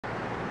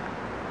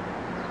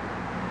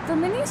For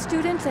many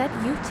students at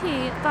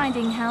UT,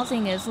 finding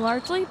housing is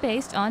largely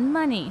based on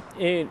money.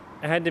 It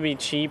had to be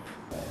cheap.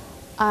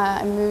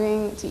 I'm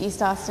moving to East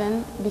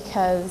Austin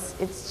because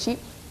it's cheap.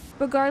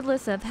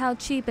 Regardless of how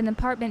cheap an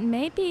apartment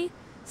may be,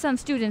 some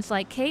students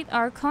like Kate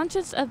are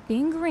conscious of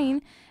being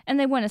green, and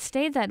they want to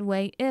stay that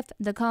way if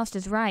the cost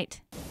is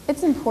right.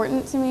 It's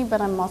important to me,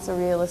 but I'm also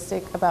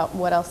realistic about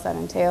what else that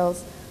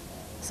entails.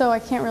 So I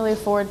can't really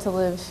afford to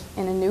live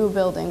in a new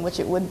building,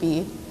 which it would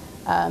be,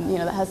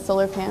 that has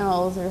solar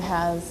panels or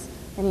has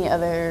any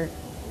other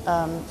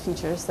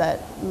features that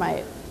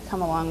might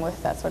come along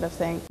with that sort of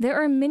thing.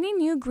 There are many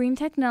new green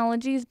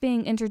technologies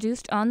being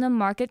introduced on the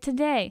market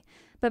today,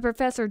 but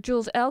Professor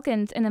Jules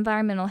Elkins, an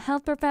environmental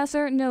health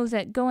professor, knows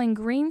that going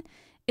green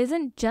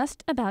isn't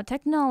just about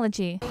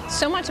technology.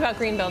 So much about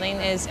green building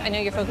is, I know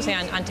you're focusing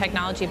on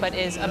technology, but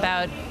is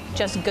about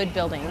just good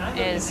building,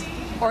 is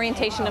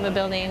orientation of a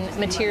building,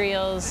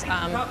 materials,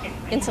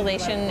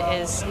 insulation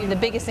is the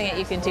biggest thing that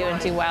you can do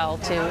and do well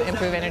to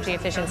improve energy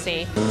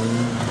efficiency.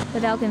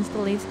 But Elkins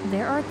believes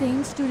there are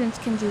things students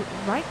can do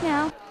right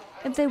now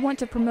if they want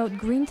to promote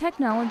green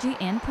technology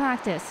and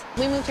practice.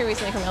 We moved here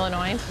recently from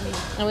Illinois,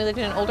 and we lived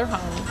in an older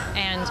home,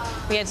 and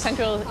we had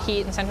central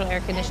heat and central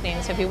air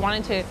conditioning, so if you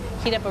wanted to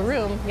heat up a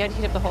room, you had to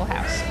heat up the whole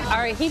house.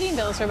 Our heating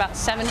bills are about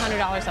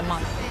 $700 a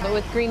month, but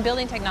with green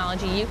building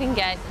technology, you can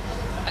get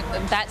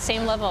that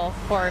same level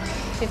for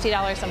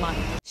 $50 a month.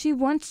 She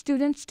wants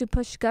students to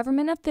push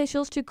government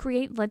officials to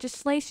create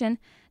legislation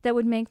that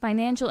would make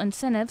financial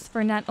incentives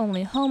for not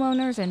only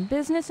homeowners and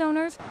business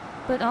owners,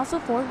 but also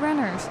for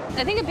renters.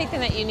 I think a big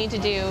thing that you need to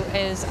do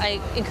is, I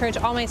encourage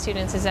all my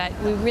students, is that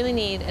we really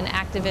need an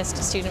activist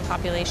student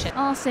population.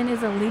 Austin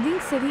is a leading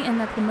city in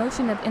the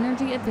promotion of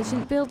energy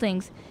efficient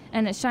buildings,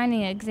 and a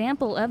shining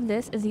example of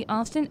this is the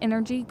Austin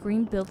Energy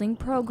Green Building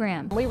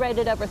Program. We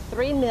rated over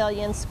 3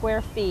 million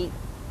square feet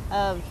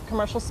of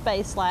commercial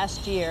space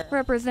last year.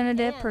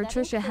 Representative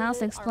Patricia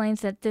House explains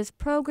that this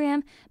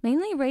program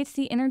mainly rates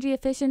the energy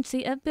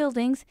efficiency of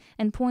buildings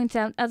and points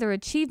out other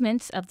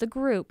achievements of the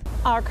group.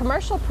 Our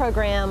commercial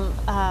program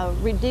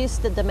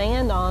reduced the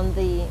demand on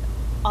the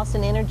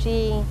Austin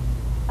Energy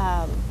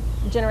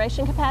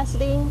generation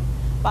capacity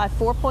by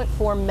 4.4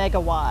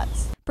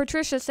 megawatts.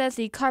 Patricia says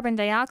the carbon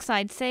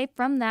dioxide saved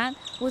from that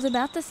was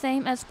about the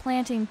same as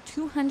planting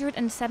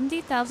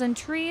 270,000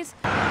 trees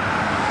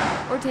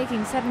or taking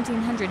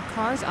 1,700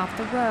 cars off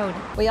the road.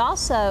 We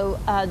also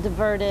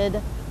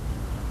diverted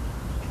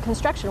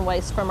construction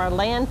waste from our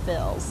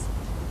landfills.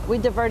 We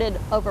diverted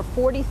over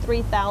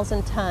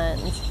 43,000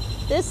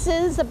 tons. This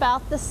is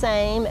about the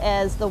same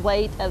as the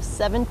weight of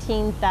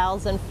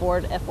 17,000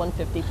 Ford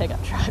F-150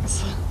 pickup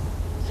trucks.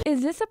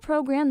 Is this a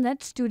program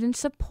that students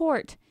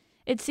support?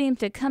 It seems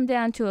to come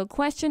down to a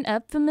question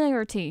of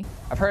familiarity.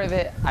 I've heard of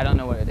it, I don't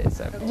know what it is.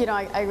 So.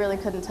 I really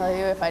couldn't tell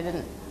you if I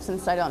didn't,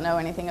 since I don't know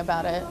anything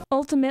about it.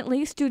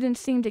 Ultimately,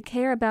 students seem to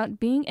care about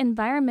being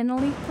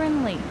environmentally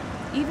friendly,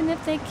 even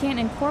if they can't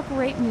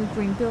incorporate new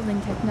green building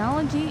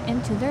technology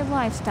into their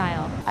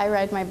lifestyle. I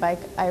ride my bike,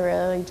 I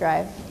rarely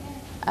drive.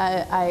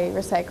 I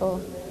recycle.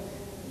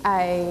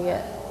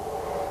 I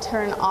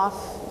turn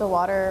off the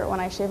water when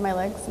I shave my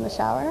legs in the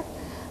shower.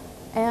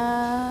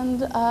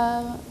 And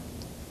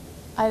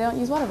I don't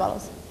use water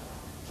bottles.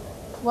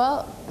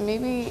 Well,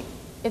 maybe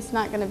it's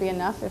not going to be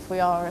enough if we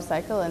all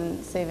recycle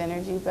and save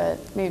energy, but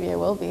maybe it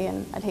will be,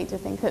 and I'd hate to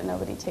think that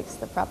nobody takes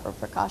the proper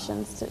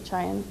precautions to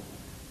try and,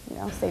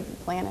 save the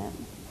planet.